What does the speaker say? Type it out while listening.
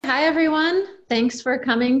Hi everyone. Thanks for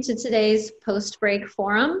coming to today's post-break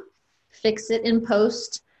forum, Fix It in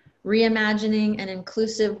Post, Reimagining an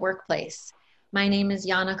Inclusive Workplace. My name is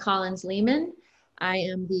Yana Collins-Lehman. I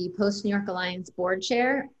am the Post New York Alliance Board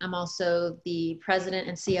Chair. I'm also the President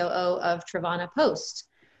and COO of Travana Post.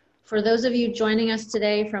 For those of you joining us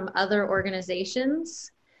today from other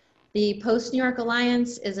organizations, the Post New York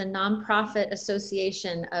Alliance is a nonprofit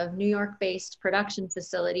association of New York-based production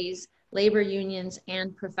facilities, labor unions,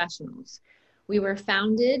 and professionals. We were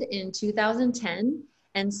founded in 2010,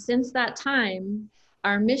 and since that time,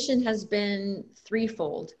 our mission has been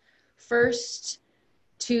threefold. First,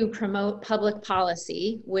 to promote public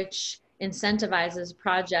policy, which incentivizes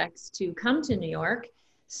projects to come to New York.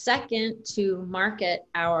 Second, to market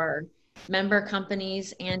our member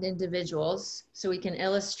companies and individuals so we can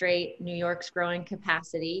illustrate New York's growing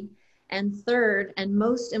capacity. And third, and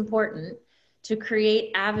most important, to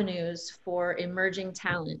create avenues for emerging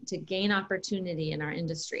talent to gain opportunity in our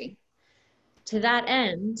industry. To that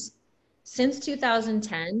end, since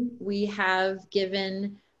 2010, we have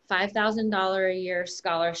given $5,000 a year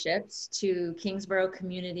scholarships to Kingsborough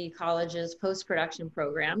Community College's post-production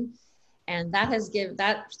program. And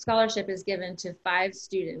that scholarship is given to 5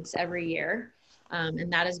 students every year.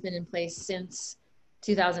 And that has been in place since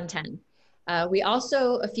 2010. We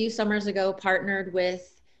also, a few summers ago, partnered with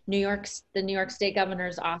the New York State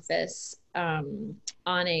Governor's Office on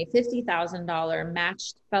a $50,000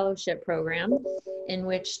 matched fellowship program in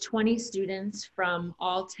which 20 students from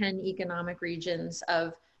all 10 economic regions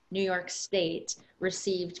of New York State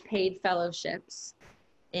received paid fellowships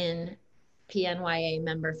in PNYA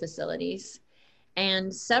member facilities.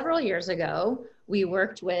 And several years ago, we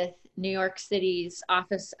worked with New York City's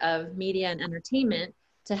Office of Media and Entertainment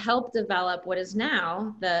to help develop what is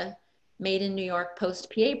now the Made in New York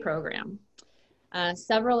Post-PA program.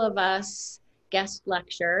 Several of us guest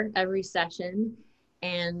lecture every session,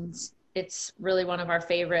 and it's really one of our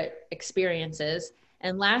favorite experiences.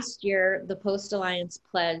 And last year, the Post Alliance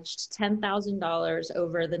pledged $10,000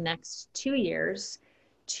 over the next 2 years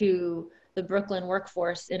to the Brooklyn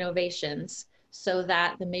Workforce Innovations so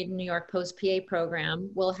that the Made in New York Post-PA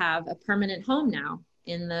program will have a permanent home now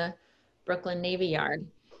in the Brooklyn Navy Yard.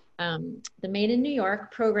 The Made in New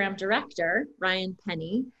York program director, Ryan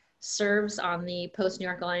Penny, serves on the Post New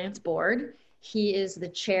York Alliance board. He is the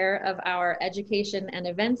chair of our Education and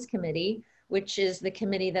Events Committee, which is the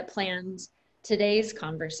committee that planned today's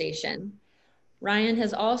conversation. Ryan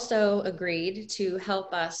has also agreed to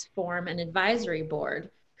help us form an advisory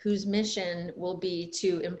board whose mission will be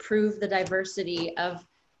to improve the diversity of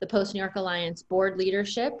the Post New York Alliance board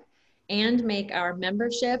leadership and make our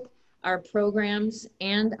membership, our programs,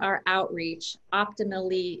 and our outreach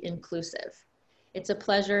optimally inclusive. It's a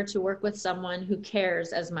pleasure to work with someone who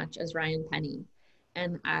cares as much as Ryan Penny.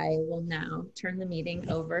 And I will now turn the meeting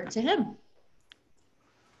over to him.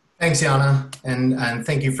 Thanks, Yana, and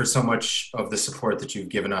thank you for so much of the support that you've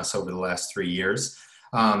given us over the last 3 years.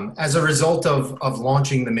 As a result of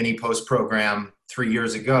launching the Mini Post program 3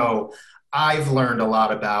 years ago, I've learned a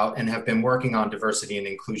lot about and have been working on diversity and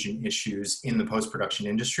inclusion issues in the post-production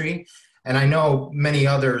industry. And I know many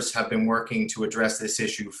others have been working to address this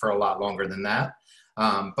issue for a lot longer than that.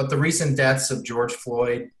 But the recent deaths of George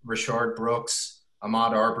Floyd, Rayshard Brooks,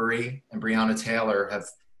 Ahmaud Arbery, and Breonna Taylor have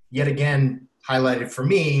yet again highlighted for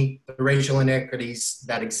me the racial inequities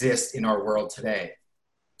that exist in our world today.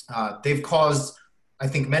 They've caused, I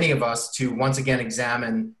think, many of us to once again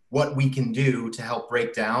examine what we can do to help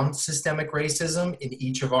break down systemic racism in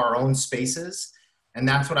each of our own spaces. And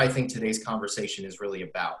that's what I think today's conversation is really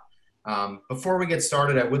about. Before we get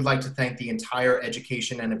started, I would like to thank the entire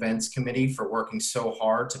Education and Events Committee for working so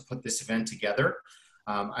hard to put this event together.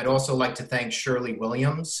 I'd also like to thank Shirley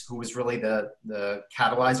Williams, who was really the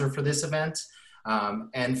catalyzer for this event,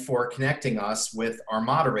 and for connecting us with our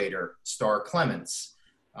moderator, Star Clements.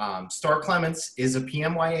 Star Clements is a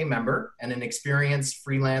PMYA member and an experienced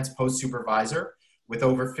freelance post supervisor with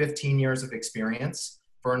over 15 years of experience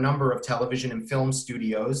for a number of television and film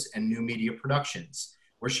studios and new media productions,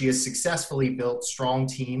 where she has successfully built strong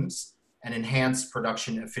teams and enhanced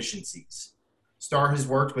production efficiencies. Star has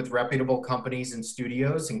worked with reputable companies and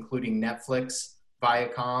studios, including Netflix,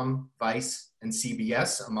 Viacom, Vice, and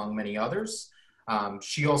CBS, among many others.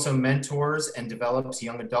 She also mentors and develops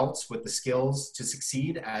young adults with the skills to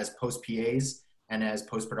succeed as post-PAs and as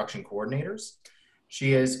post-production coordinators.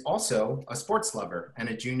 She is also a sports lover and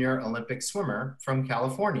a junior Olympic swimmer from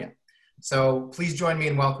California. So please join me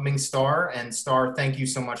in welcoming Star. And Star, thank you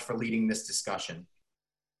so much for leading this discussion.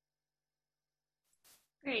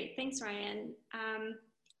 Great, thanks, Ryan.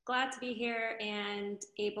 glad to be here and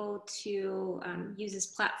able to use this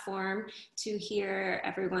platform to hear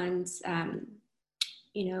everyone's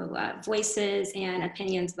voices and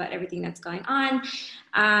opinions about everything that's going on.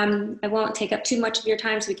 I won't take up too much of your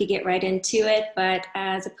time so we could get right into it, but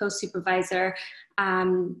as a post supervisor,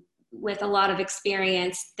 with a lot of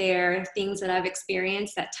experience, there are things that I've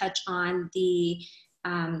experienced that touch on the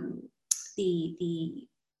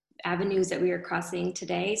avenues that we are crossing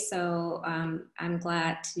today. So I'm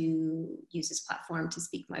glad to use this platform to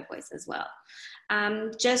speak my voice as well.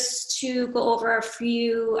 Just to go over a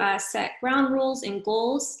few set ground rules and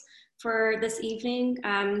goals for this evening.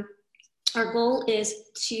 Our goal is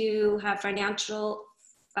to have foundational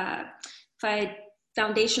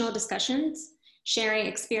discussions, sharing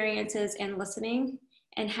experiences and listening,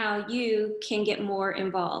 and how you can get more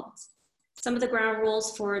involved. Some of the ground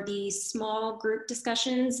rules for the small group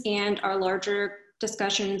discussions and our larger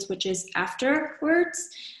discussions, which is afterwards,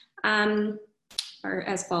 are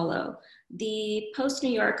as follow. The Post New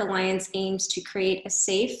York Alliance aims to create a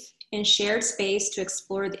safe and shared space to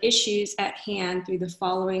explore the issues at hand through the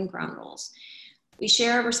following ground rules. We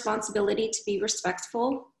share a responsibility to be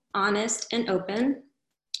respectful, honest, and open.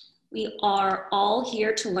 We are all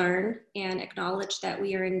here to learn and acknowledge that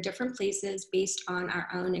we are in different places based on our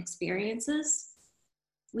own experiences.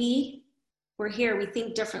 We're here, we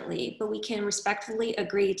think differently, but we can respectfully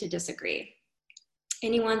agree to disagree.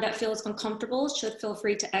 Anyone that feels uncomfortable should feel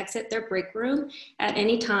free to exit their break room at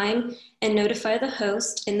any time and notify the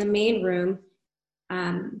host in the main room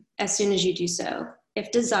as soon as you do so. If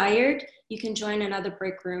desired, you can join another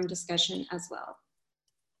break room discussion as well.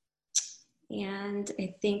 And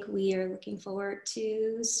I think we are looking forward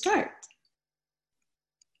to start.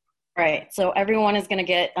 All right, so everyone is gonna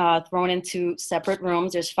get thrown into separate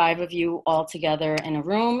rooms. There's 5 of you all together in a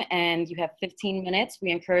room and you have 15 minutes.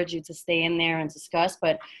 We encourage you to stay in there and discuss,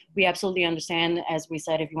 but we absolutely understand, as we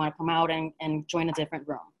said, if you wanna come out and join a different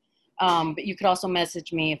room. But you could also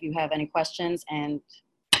message me if you have any questions, and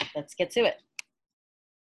let's get to it.